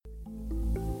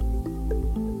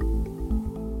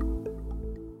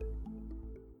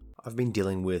I've been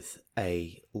dealing with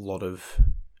a lot of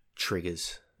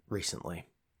triggers recently.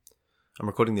 I'm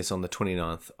recording this on the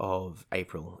 29th of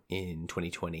April in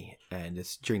 2020, and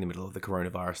it's during the middle of the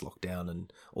coronavirus lockdown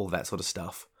and all that sort of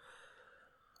stuff.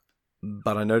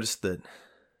 But I noticed that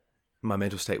my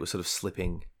mental state was sort of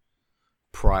slipping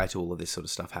prior to all of this sort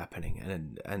of stuff happening,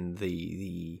 and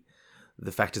the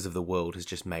factors of the world has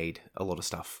just made a lot of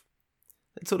stuff.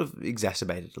 It sort of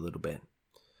exacerbated a little bit.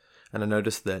 And I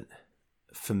noticed that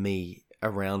for me,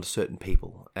 around certain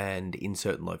people and in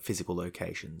certain physical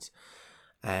locations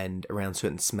and around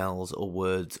certain smells or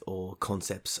words or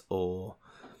concepts or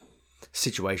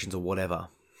situations or whatever,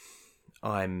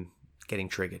 I'm getting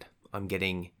triggered. I'm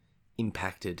getting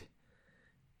impacted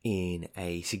in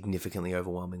a significantly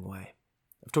overwhelming way.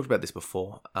 I've talked about this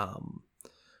before,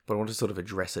 but I want to sort of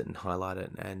address it and highlight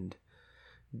it and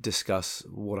discuss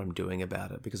what I'm doing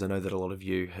about it, because I know that a lot of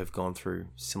you have gone through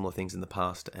similar things in the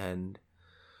past and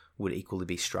would equally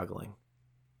be struggling.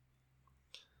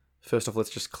 First off,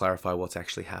 let's just clarify what's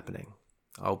actually happening.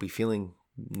 I'll be feeling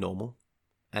normal,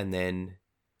 and then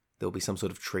there'll be some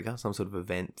sort of trigger, some sort of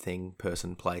event, thing,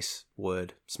 person, place,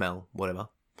 word, smell, whatever,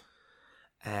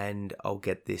 and I'll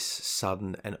get this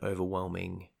sudden and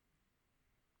overwhelming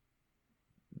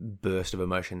burst of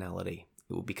emotionality.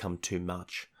 It will become too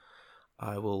much.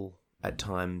 I will at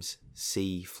times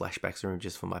see flashbacks or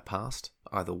images from my past,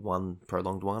 either one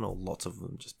prolonged one or lots of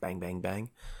them, just bang, bang,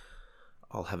 bang.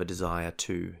 I'll have a desire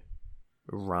to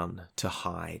run, to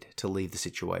hide, to leave the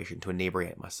situation, to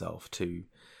inebriate myself, to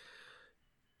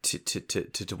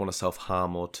want to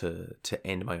self-harm or to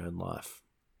end my own life.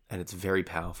 And it's very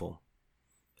powerful.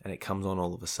 And it comes on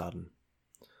all of a sudden.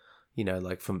 You know,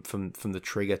 like from the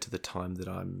trigger to the time that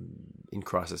I'm in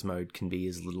crisis mode can be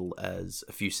as little as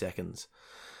a few seconds.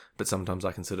 But sometimes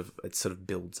it sort of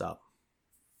builds up.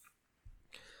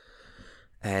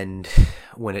 And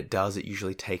when it does, it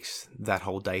usually takes that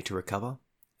whole day to recover,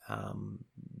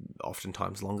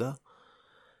 oftentimes longer.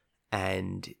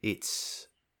 And it's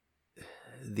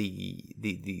the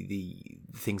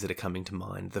things that are coming to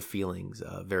mind, the feelings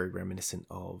are very reminiscent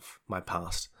of my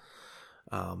past,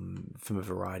 from a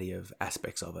variety of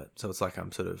aspects of it. So it's like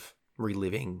I'm sort of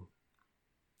reliving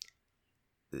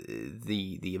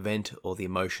the event or the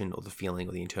emotion or the feeling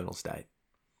or the internal state.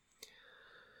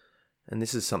 And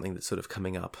this is something that's sort of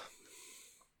coming up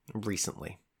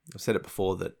recently. I've said it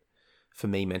before that for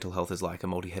me, mental health is like a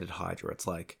multi-headed hydra. It's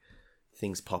like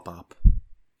things pop up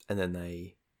and then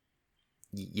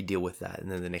you deal with that, and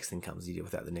then the next thing comes, you deal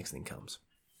with that, the next thing comes.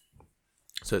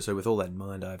 So with all that in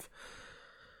mind, I've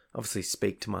obviously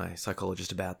speak to my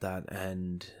psychologist about that,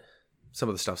 and some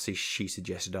of the stuff she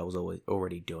suggested I was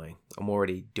already doing. I'm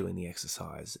already doing the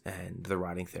exercise and the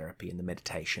writing therapy and the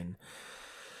meditation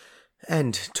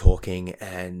and talking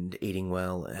and eating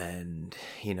well and,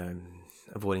 you know,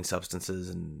 avoiding substances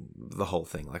and the whole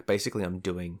thing. Like basically I'm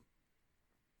doing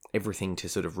everything to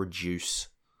sort of reduce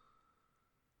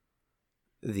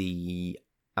the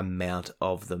amount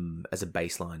of them as a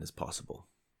baseline as possible.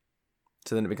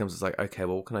 So then it becomes, it's like, okay,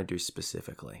 well, what can I do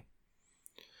specifically?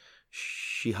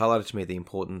 She highlighted to me the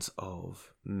importance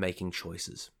of making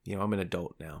choices. You know, I'm an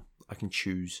adult now. I can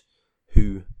choose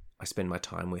who I spend my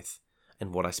time with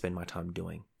and what I spend my time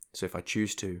doing. So if I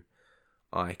choose to,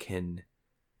 I can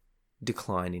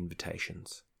decline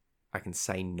invitations. I can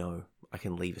say no. I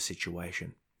can leave a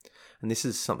situation. And this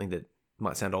is something that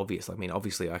might sound obvious. I mean,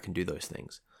 obviously I can do those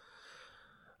things.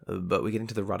 But we get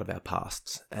into the rut of our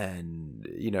pasts, and,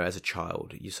 you know, as a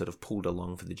child, you're sort of pulled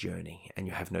along for the journey, and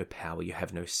you have no power, you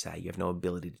have no say, you have no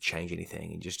ability to change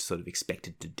anything, and you're just sort of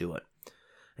expected to do it.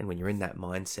 And when you're in that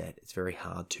mindset, it's very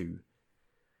hard to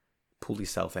pull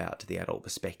yourself out to the adult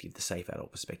perspective, the safe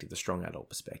adult perspective, the strong adult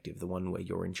perspective, the one where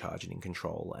you're in charge and in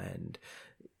control, and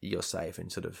you're safe,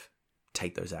 and sort of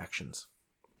take those actions.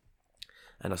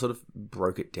 And I sort of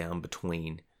broke it down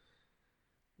between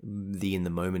the in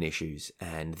the moment issues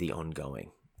and the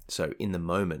ongoing. So in the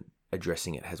moment,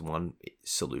 addressing it has one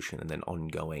solution, and then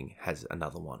ongoing has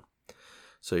another one.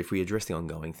 So if we address the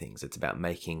ongoing things, it's about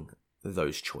making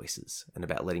those choices and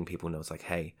about letting people know it's like,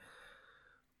 hey,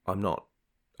 I'm not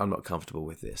comfortable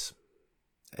with this,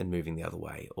 and moving the other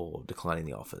way, or declining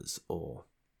the offers, or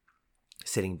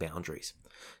setting boundaries.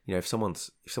 You know, if someone's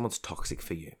toxic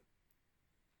for you,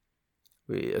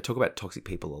 I talk about toxic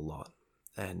people a lot.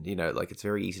 And, you know, like it's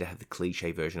very easy to have the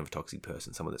cliche version of a toxic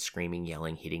person, someone that's screaming,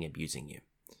 yelling, hitting, abusing you.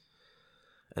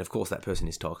 And of course that person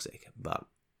is toxic, but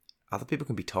other people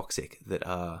can be toxic that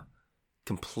are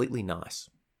completely nice.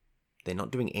 They're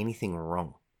not doing anything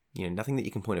wrong. You know, nothing that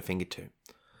you can point a finger to.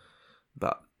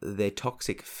 But they're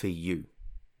toxic for you.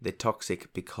 They're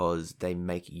toxic because they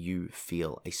make you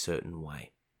feel a certain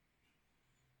way.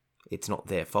 It's not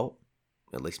their fault.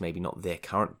 At least maybe not their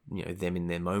current, them in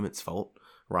their moment's fault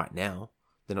right now.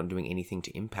 They're not doing anything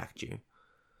to impact you.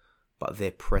 But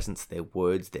their presence, their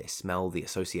words, their smell, the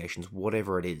associations,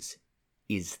 whatever it is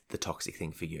the toxic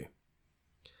thing for you.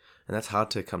 And that's hard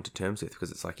to come to terms with,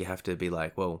 because it's like you have to be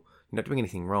like, well, you're not doing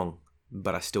anything wrong,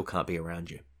 but I still can't be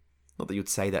around you. Not that you'd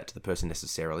say that to the person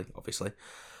necessarily, obviously,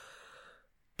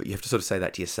 but you have to sort of say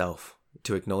that to yourself,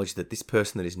 to acknowledge that this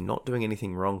person that is not doing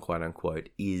anything wrong, quote unquote,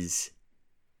 is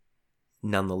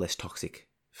nonetheless toxic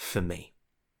for me.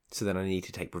 So then I need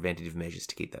to take preventative measures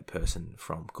to keep that person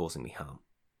from causing me harm.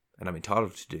 And I'm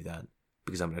entitled to do that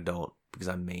because I'm an adult, because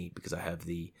I'm me, because I have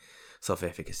the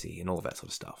self-efficacy and all of that sort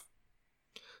of stuff.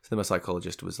 So then my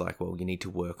psychologist was like, well, you need to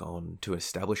work on to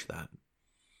establish that.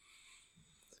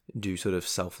 Do sort of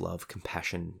self-love,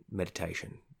 compassion,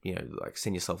 meditation, like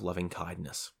send yourself loving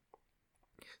kindness.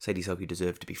 Say to yourself, you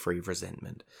deserve to be free of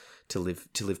resentment, to live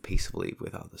peacefully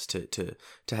with others, to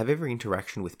have every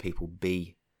interaction with people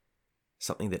be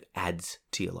something that adds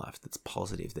to your life, that's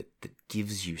positive, that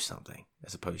gives you something,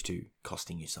 as opposed to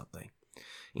costing you something.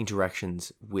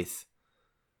 Interactions with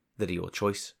that are your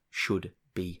choice should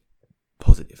be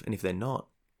positive. And if they're not,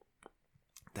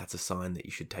 that's a sign that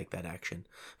you should take that action.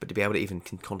 But to be able to even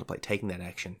contemplate taking that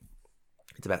action,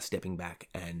 it's about stepping back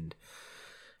and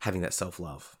having that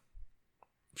self-love.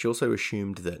 She also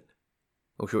suggested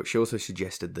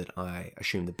that I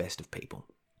assume the best of people.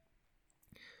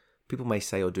 People may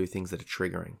say or do things that are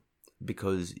triggering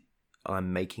because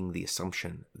I'm making the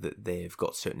assumption that they've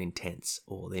got certain intents,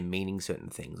 or they're meaning certain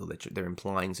things, or they're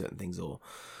implying certain things, or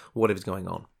whatever's going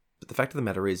on. But the fact of the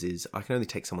matter is I can only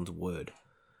take someone's word.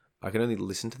 I can only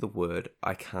listen to the word.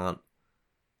 I can't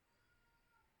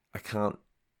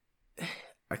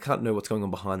know what's going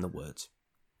on behind the words.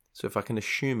 So if I can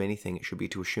assume anything, it should be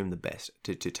to assume the best,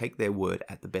 to take their word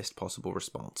at the best possible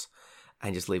response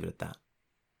and just leave it at that.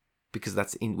 Because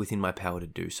that's within my power to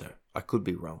do so. I could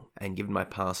be wrong. And given my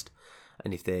past,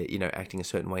 and if they're, acting a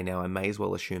certain way now, I may as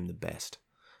well assume the best.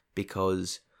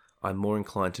 Because I'm more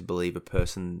inclined to believe a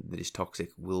person that is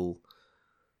toxic will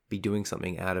be doing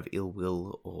something out of ill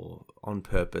will or on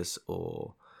purpose,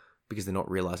 or because they're not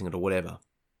realizing it or whatever.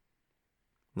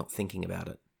 Not thinking about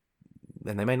it.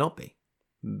 And they may not be.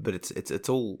 But it's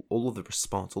all of the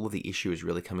response, all of the issue is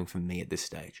really coming from me at this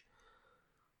stage.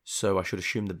 So I should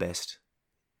assume the best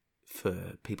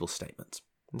for people's statements.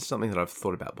 It's something that I've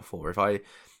thought about before.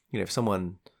 If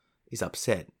someone is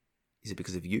upset, is it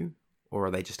because of you, or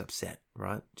are they just upset,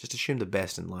 right? Just assume the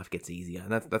best and life gets easier.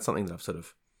 And that's something that I've sort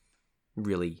of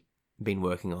really been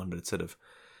working on, but it sort of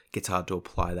gets hard to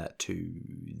apply that to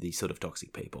these sort of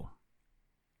toxic people.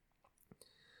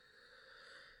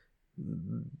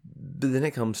 But then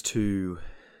it comes to,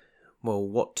 well,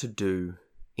 what to do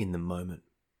in the moment.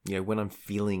 When I'm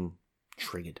feeling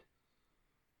triggered,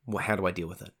 how do I deal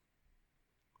with it?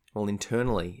 Well,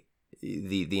 internally,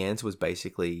 the answer was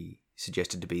basically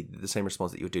suggested to be the same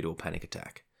response that you would do to a panic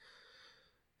attack.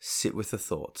 Sit with the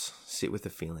thoughts, sit with the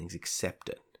feelings, accept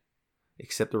it.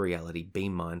 Accept the reality, be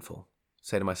mindful.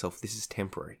 Say to myself, this is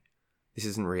temporary. This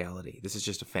isn't reality. This is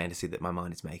just a fantasy that my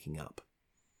mind is making up.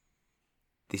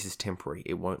 This is temporary.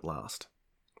 It won't last.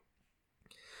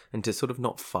 And to sort of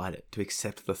not fight it, to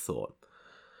accept the thought,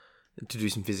 to do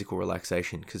some physical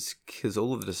relaxation, because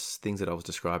all of the things that I was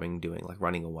describing doing, like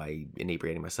running away,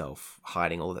 inebriating myself,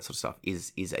 hiding, all of that sort of stuff,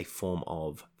 is a form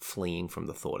of fleeing from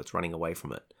the thought. It's running away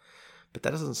from it. But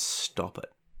that doesn't stop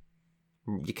it.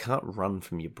 You can't run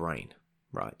from your brain,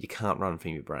 right? You can't run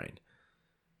from your brain.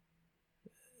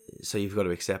 So you've got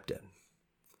to accept it.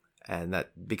 And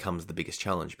that becomes the biggest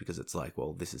challenge, because it's like,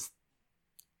 well, this is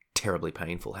terribly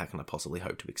painful. How can I possibly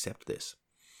hope to accept this?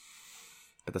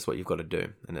 But that's what you've got to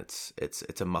do. And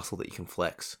it's a muscle that you can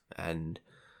flex. And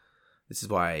this is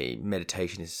why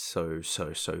meditation is so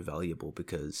valuable,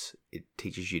 because it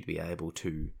teaches you to be able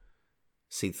to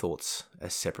see thoughts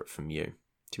as separate from you,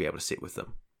 to be able to sit with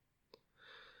them.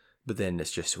 But then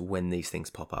it's just when these things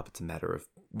pop up, it's a matter of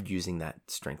using that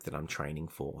strength that I'm training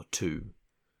for to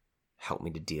help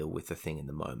me to deal with the thing in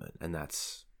the moment. And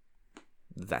that's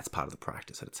part of the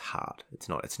practice. And it's hard. It's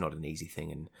not an easy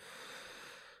thing.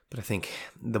 But I think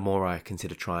the more I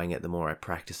consider trying it, the more I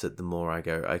practice it, the more I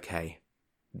go, okay,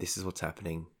 this is what's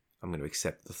happening. I'm going to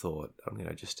accept the thought. I'm going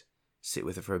to just sit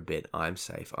with it for a bit. I'm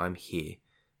safe. I'm here.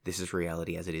 This is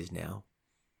reality as it is now.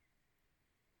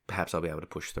 Perhaps I'll be able to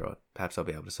push through it. Perhaps I'll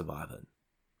be able to survive it.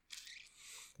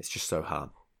 It's just so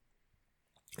hard.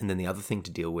 And then the other thing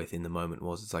to deal with in the moment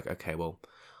was, it's like, okay, well,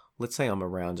 let's say I'm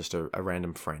around just a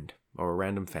random friend or a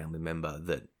random family member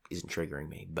that isn't triggering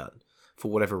me, but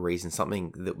for whatever reason,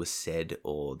 something that was said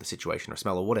or the situation or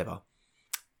smell or whatever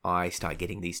I start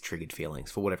getting these triggered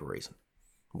feelings for whatever reason.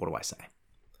 What do I say?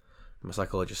 My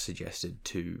psychologist suggested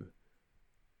to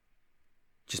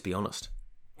just be honest.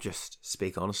 Just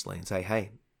speak honestly and say,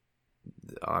 hey,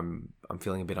 I'm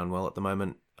feeling a bit unwell at the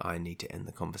moment. I need to end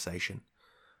the conversation.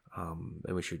 And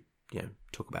we should,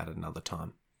 talk about it another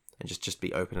time. And just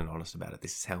be open and honest about it.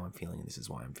 This is how I'm feeling and this is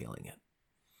why I'm feeling it.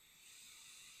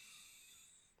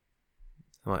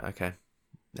 I'm like, okay.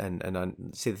 And I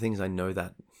see the things I know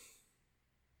that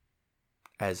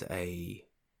as a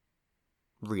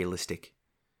realistic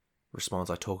response,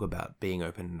 I talk about being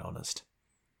open and honest.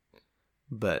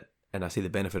 And I see the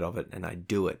benefit of it and I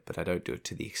do it, but I don't do it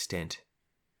to the extent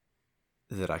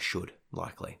that I should,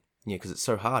 likely. Because it's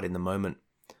so hard in the moment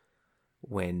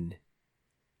when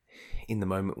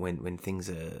things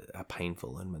are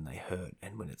painful and when they hurt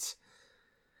and when it's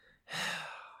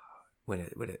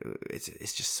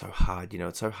it's just so hard.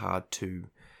 It's so hard to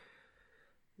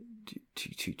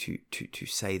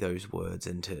say those words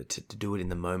and to do it in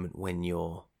the moment when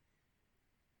you're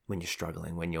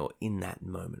struggling, when you're in that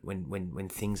moment, when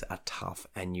things are tough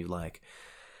and you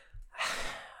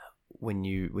when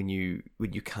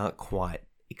you can't quite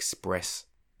express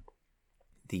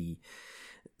the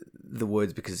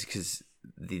words because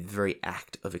the very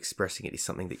act of expressing it is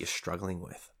something that you're struggling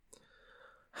with.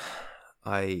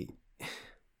 I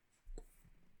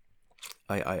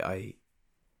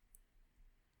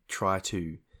try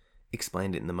to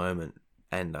explain it in the moment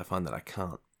and I find that I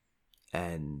can't,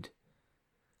 and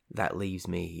that leaves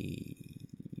me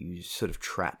sort of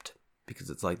trapped because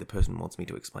it's like the person wants me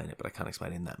to explain it, but I can't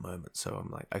explain it in that moment. So I'm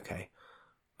like, okay,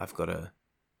 I've got to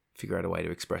figure out a way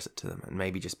to express it to them, and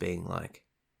maybe just being like,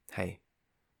 hey,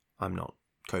 I'm not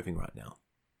coping right now.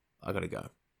 I got to go.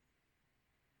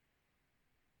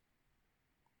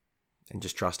 And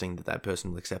just trusting that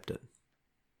person will accept it.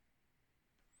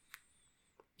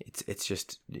 It's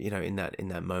just, in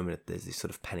that moment, there's this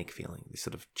sort of panic feeling, this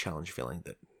sort of challenge feeling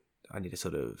that I need to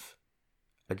sort of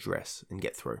address and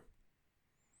get through.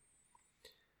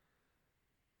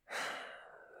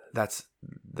 That's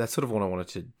sort of what I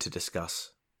wanted to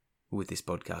discuss with this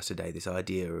podcast today, this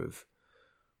idea of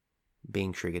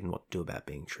being triggered and what to do about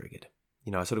being triggered.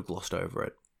 I sort of glossed over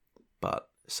it, but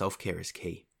self-care is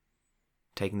key.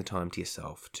 Taking the time to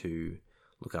yourself to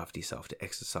look after yourself, to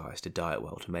exercise, to diet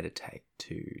well, to meditate,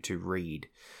 to read,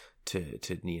 to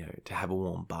have a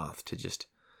warm bath, to just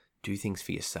do things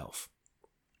for yourself.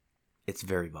 It's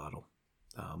very vital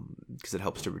because it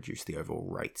helps to reduce the overall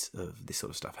rates of this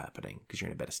sort of stuff happening because you're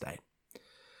in a better state.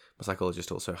 My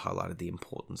psychologist also highlighted the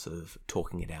importance of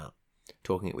talking it out,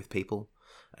 talking it with people,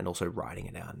 and also writing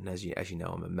it out. And as you know,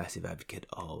 I'm a massive advocate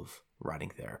of writing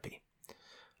therapy.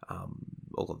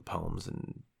 All of the poems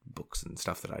and books and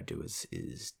stuff that I do is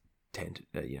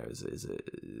a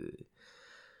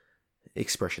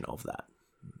expression of that.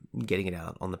 Getting it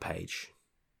out on the page.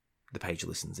 The page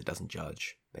listens, it doesn't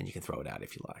judge, and you can throw it out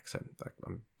if you like. So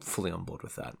I'm fully on board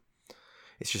with that.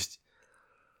 It's just,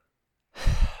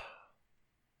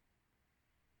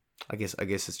 I guess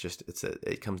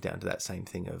it comes down to that same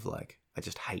thing of like, I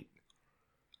just hate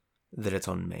that it's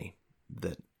on me,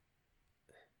 that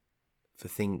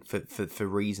for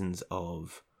reasons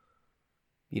of,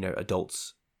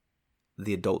 adults,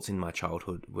 the adults in my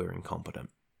childhood were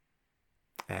incompetent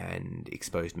and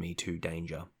exposed me to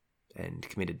danger and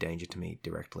committed danger to me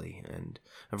directly and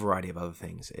a variety of other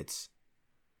things. It's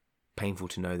painful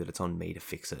to know that it's on me to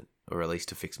fix it, or at least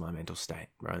to fix my mental state,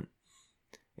 right?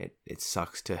 It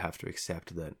sucks to have to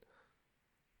accept that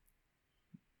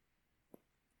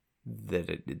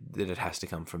it has to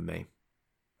come from me,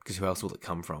 because who else will it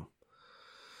come from?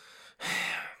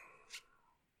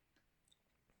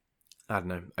 I don't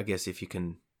know. I guess if you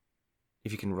can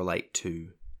relate to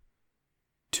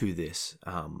this,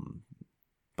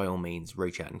 by all means,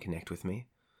 reach out and connect with me.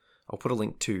 I'll put a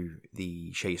link to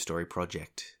the Share Your Story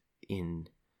project in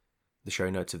the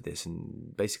show notes of this,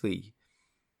 and basically,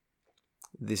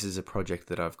 this is a project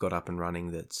that I've got up and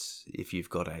running. That's if you've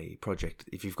got a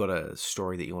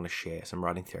story that you want to share, some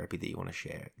writing therapy that you want to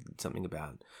share, something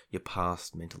about your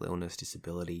past, mental illness,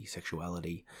 disability,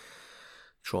 sexuality,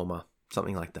 trauma,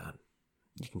 something like that.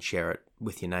 You can share it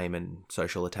with your name and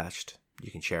social attached.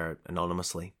 You can share it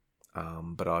anonymously.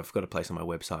 But I've got a place on my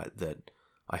website that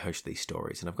I host these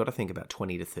stories, and I've got to think about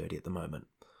 20 to 30 at the moment.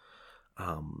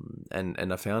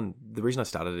 And I found the reason I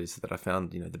started it is that I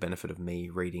found, the benefit of me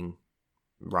reading,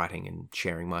 writing and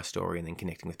sharing my story and then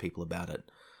connecting with people about it.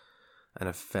 And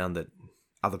I've found that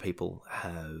other people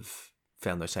have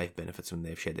found those safe benefits when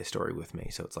they've shared their story with me.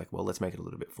 So it's like, well, let's make it a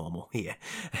little bit formal here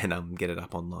and get it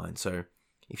up online. So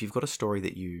if you've got a story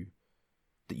that you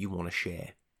want to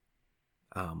share,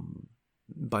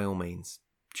 by all means,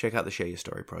 check out the Share Your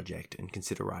Story project and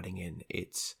consider writing in.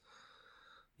 It's,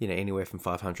 anywhere from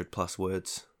 500 plus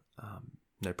words,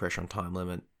 no pressure on time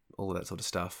limit, all of that sort of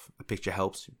stuff. A picture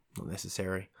helps, not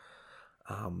necessary.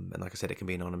 And like I said, it can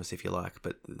be anonymous if you like,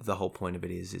 but the whole point of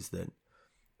it is that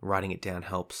writing it down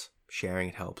helps, sharing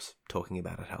it helps, talking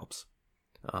about it helps.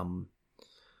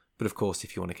 But of course,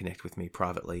 if you want to connect with me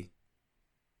privately,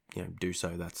 do so.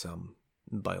 That's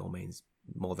by all means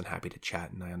more than happy to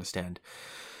chat. And I understand,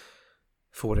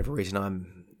 for whatever reason,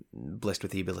 I'm blessed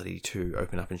with the ability to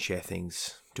open up and share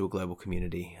things to a global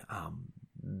community,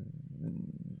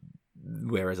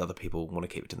 whereas other people want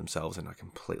to keep it to themselves, and I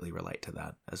completely relate to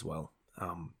that as well.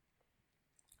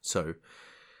 So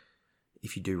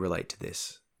if you do relate to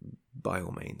this, by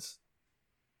all means,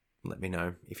 let me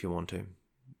know if you want to.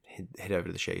 Head over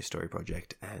to the Share Your Story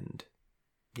project and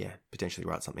potentially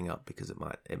write something up, because it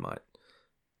might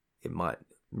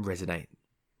resonate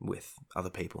with other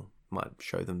people. It might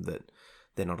show them that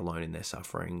they're not alone in their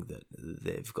suffering, that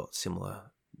they've got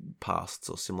similar pasts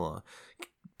or similar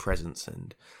presence,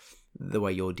 and the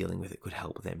way you're dealing with it could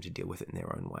help them to deal with it in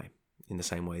their own way, in the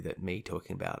same way that me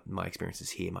talking about my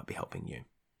experiences here might be helping you.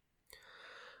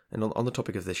 And on the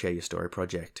topic of the Share Your Story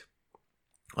project,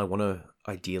 I want to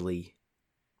ideally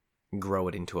grow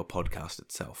it into a podcast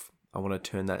itself. I want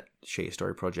to turn that Share Your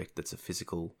Story project that's a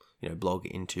physical, blog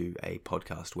into a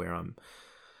podcast where I'm,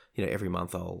 every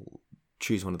month I'll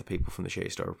choose one of the people from the Share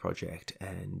Your Story project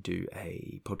and do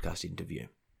a podcast interview.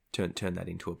 Turn that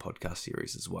into a podcast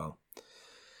series as well.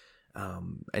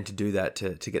 And to do that,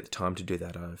 to get the time to do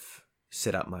that, I've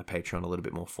set up my Patreon a little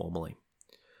bit more formally.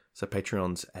 So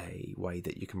Patreon's a way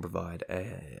that you can provide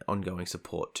ongoing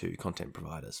support to content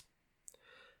providers.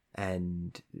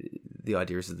 And the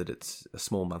idea is that it's a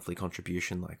small monthly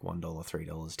contribution, like $1, $3,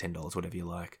 $10, whatever you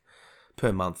like,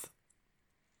 per month,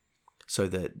 so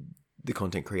that the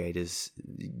content creators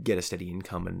get a steady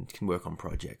income and can work on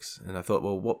projects. And I thought,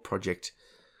 well, what project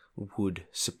would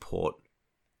support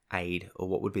aid, or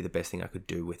what would be the best thing I could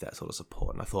do with that sort of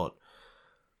support? And I thought,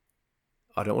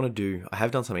 I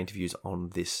have done some interviews on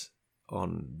this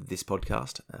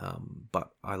podcast,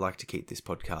 but I like to keep this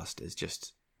podcast as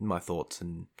just my thoughts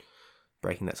and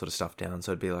breaking that sort of stuff down.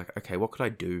 So it'd be like, okay, what could I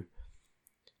do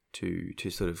to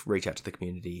sort of reach out to the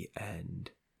community, and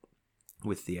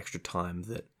with the extra time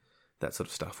that sort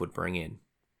of stuff would bring in,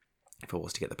 if I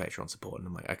was to get the Patreon support. And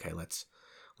I'm like, okay, let's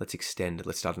extend it.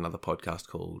 Let's start another podcast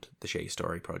called the Share Your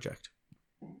Story Project,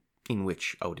 in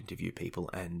which I would interview people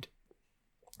and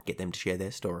get them to share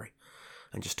their story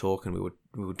and just talk, and we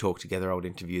would talk together. I would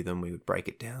interview them, we would break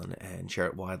it down and share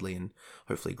it widely, and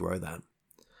hopefully grow that.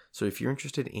 So if you're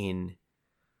interested in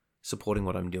supporting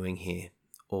what I'm doing here,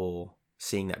 or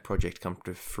seeing that project come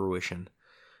to fruition,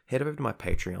 head over to my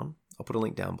Patreon. I'll put a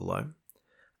link down below,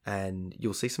 and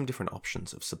you'll see some different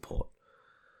options of support.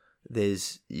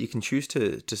 You can choose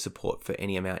to support for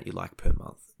any amount you like per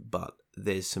month, but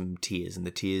there's some tiers, and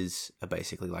the tiers are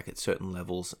basically like at certain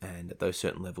levels, and at those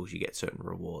certain levels you get certain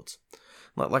rewards.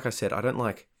 Like I said, I don't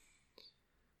like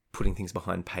putting things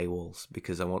behind paywalls,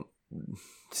 because I want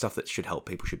stuff that should help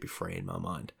people should be free in my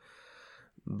mind.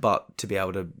 But to be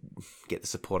able to get the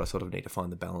support, I sort of need to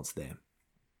find the balance there.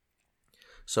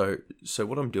 So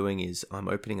what I'm doing is I'm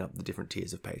opening up the different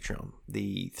tiers of Patreon.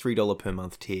 The $3 per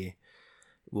month tier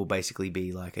will basically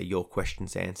be like a Your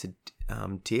Questions Answered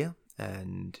tier,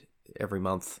 and every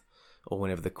month, or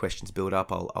whenever the questions build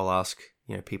up, I'll ask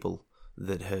people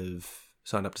that have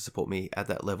signed up to support me at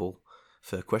that level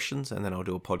for questions, and then I'll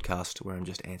do a podcast where I'm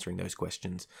just answering those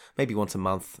questions, maybe once a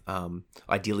month,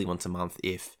 ideally once a month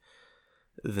if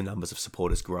the numbers of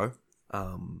supporters grow.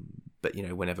 But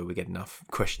whenever we get enough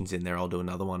questions in there, I'll do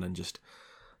another one and just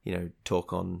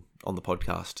talk on the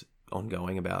podcast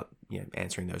ongoing about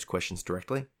answering those questions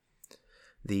directly.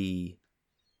 The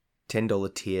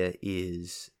 $10 tier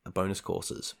is bonus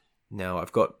courses. Now,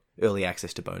 I've got early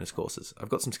access to bonus courses. I've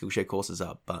got some Skillshare courses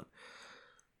up, but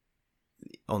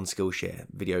on Skillshare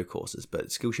video courses, but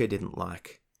Skillshare didn't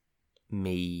like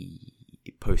me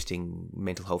posting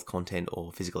mental health content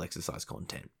or physical exercise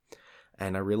content.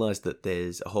 And I realized that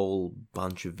there's a whole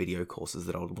bunch of video courses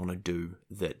that I would want to do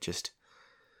that just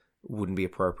wouldn't be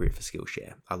appropriate for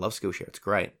Skillshare. I love Skillshare, it's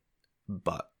great,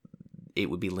 but it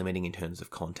would be limiting in terms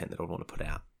of content that I would want to put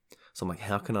out. So I'm like,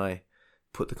 how can I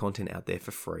put the content out there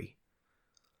for free,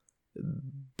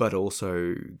 but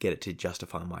also get it to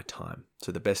justify my time?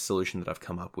 So the best solution that I've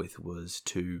come up with was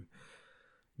to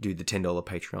do the $10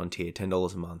 Patreon tier,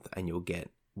 $10 a month, and you'll get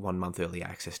 1 month early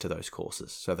access to those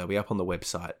courses. So they'll be up on the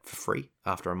website for free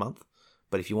after a month.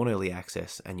 But if you want early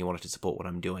access and you wanted to support what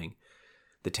I'm doing,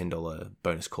 the $10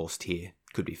 bonus course tier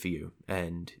could be for you.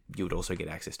 And you would also get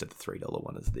access to the $3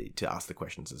 one to ask the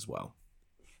questions as well.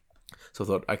 So I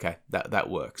thought, okay, that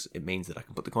works. It means that I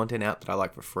can put the content out that I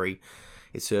like for free.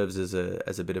 It serves as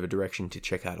a bit of a direction to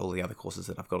check out all the other courses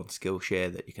that I've got on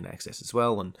Skillshare that you can access as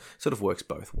well, and sort of works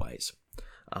both ways.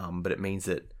 But it means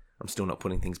that I'm still not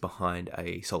putting things behind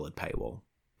a solid paywall.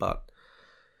 But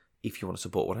if you want to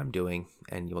support what I'm doing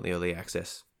and you want the early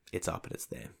access, it's up and it's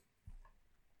there.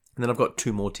 And then I've got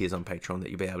 2 more tiers on Patreon that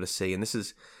you'll be able to see. And this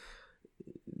is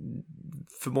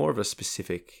for more of a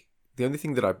specific... The only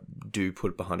thing that I do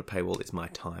put behind a paywall is my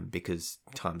time, because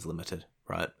time's limited,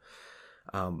 right?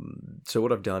 So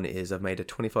what I've done is I've made a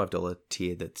 $25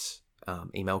 tier that's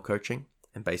email coaching.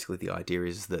 And basically the idea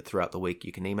is that throughout the week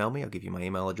you can email me. I'll give you my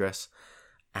email address.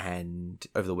 And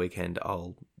over the weekend,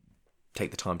 I'll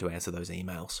take the time to answer those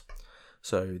emails.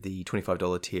 So the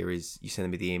 $25 tier is you send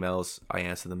me the emails, I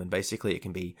answer them, and basically it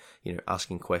can be,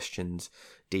 asking questions,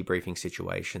 debriefing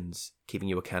situations, keeping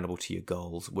you accountable to your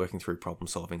goals, working through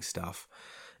problem-solving stuff,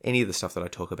 any of the stuff that I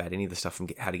talk about, any of the stuff from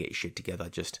how to get your shit together,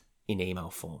 just in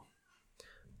email form.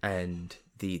 And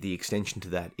the extension to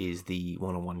that is the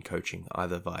one-on-one coaching,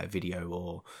 either via video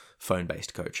or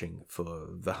phone-based coaching for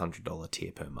the $100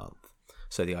 tier per month.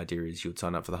 So the idea is you would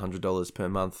sign up for the $100 per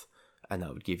month, and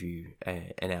that would give you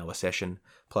an hour session,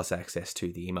 plus access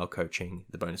to the email coaching,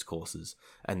 the bonus courses,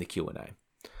 and the Q&A.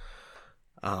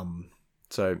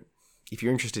 So if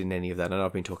you're interested in any of that, and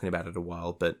I've been talking about it a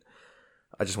while, but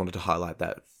I just wanted to highlight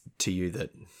that to you,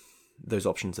 that those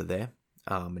options are there.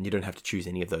 And you don't have to choose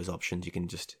any of those options. You can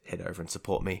just head over and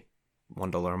support me.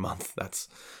 $1 a month. That's,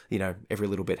 every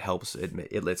little bit helps.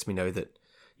 It lets me know that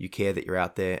you care, that you're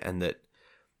out there, and that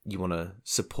you want to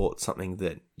support something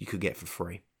that you could get for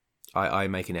free. I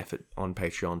make an effort on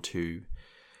Patreon to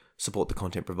support the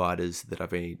content providers that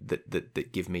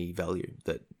that give me value,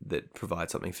 that provide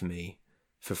something for me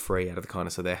for free out of the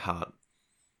kindness of their heart,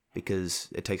 because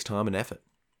it takes time and effort.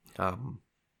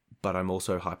 But I'm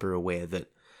also hyper aware that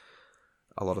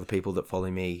a lot of the people that follow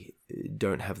me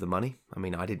don't have the money. I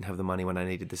mean, I didn't have the money when I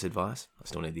needed this advice. I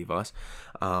still need the advice.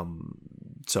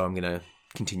 So I'm going to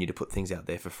continue to put things out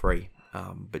there for free,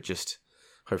 but just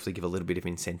hopefully give a little bit of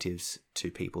incentives to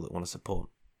people that want to support.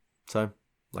 So,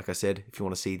 like I said, if you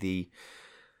want to see the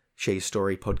Share Your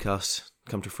Story podcast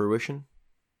come to fruition,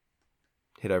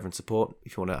 head over and support.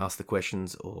 If you want to ask the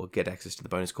questions or get access to the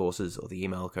bonus courses or the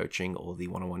email coaching or the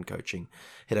one-on-one coaching,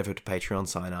 head over to Patreon,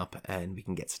 sign up, and we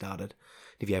can get started.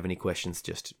 If you have any questions,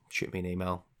 just shoot me an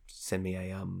email, send me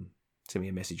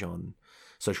a message on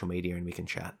social media, and we can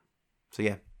chat. So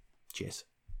yeah, cheers.